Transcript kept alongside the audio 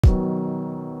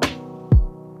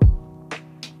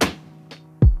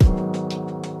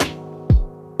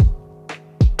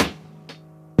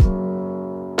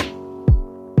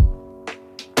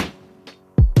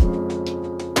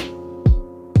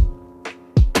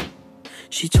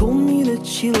She told me that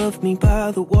she loved me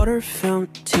by the water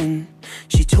fountain.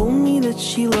 She told me that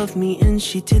she loved me and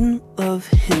she didn't love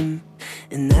him.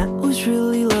 And that was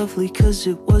really lovely cause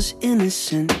it was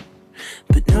innocent.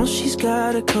 But now she's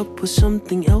got a cup with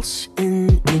something else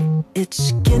in it.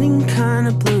 It's getting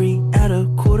kinda blurry at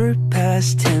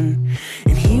 10:15.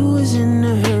 And he was in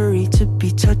a hurry to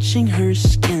be touching her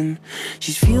skin.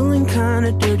 She's feeling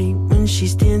kinda dirty when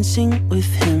she's dancing with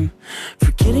him,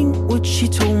 forgetting what she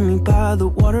told me by the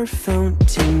water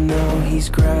fountain. Now he's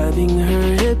grabbing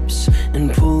her hips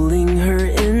and pulling her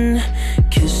in,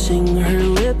 kissing her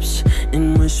lips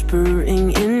and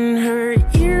whispering in her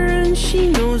ear. And she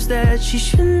knows that she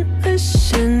shouldn't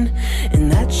listen,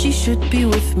 and that she should be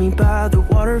with me by the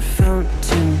water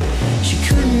fountain. She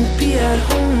couldn't be at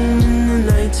home in the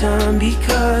nighttime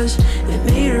because it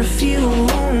made her feel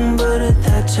alone. But at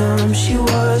that time she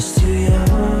was too young.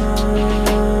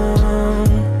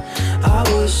 I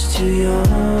was too young.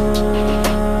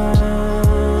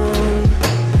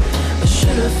 I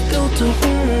should have built a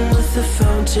home with a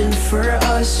fountain for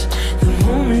us. The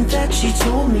moment that she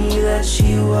told me that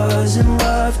she was in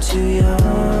love, too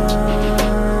young.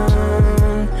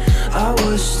 I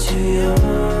was too young.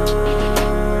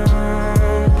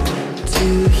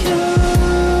 Too young.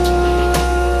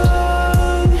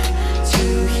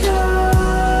 Too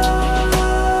young.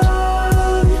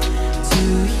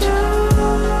 Too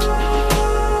young.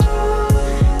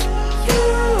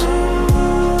 Young.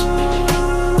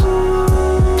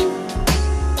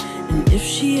 And if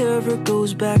she ever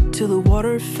goes back to the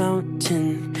water fountain,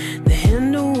 the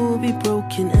handle will be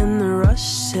broken and the rust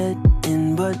set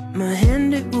in. But my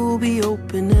hand, it will be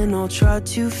open and I'll try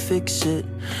to fix it.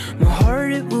 My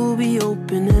heart, it will be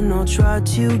open and I'll try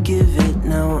to give it.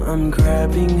 Now I'm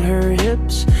grabbing her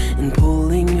hips and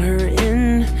pulling her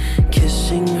in,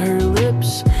 kissing her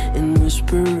lips and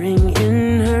whispering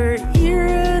in her ear.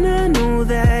 And I know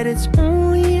that it's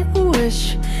only a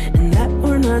wish, and that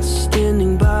we're not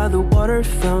standing by the water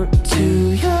fountain.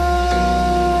 Too young,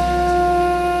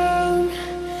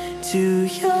 too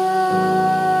young,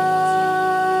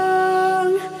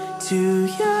 too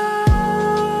young,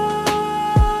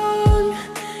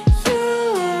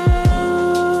 young.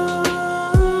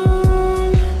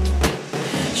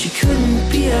 She couldn't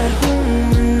be at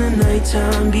home in the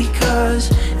nighttime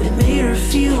because it made her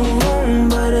feel alone.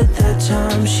 But at that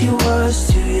time she was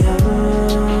too young.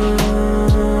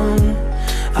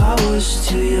 I was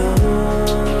too young.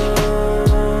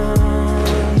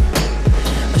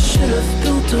 I should have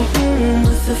built a home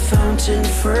with a fountain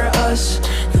for us.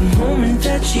 The moment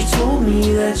that she told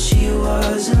me that she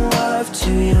was in love,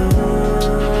 too young.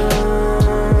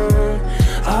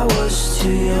 I was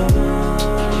too young.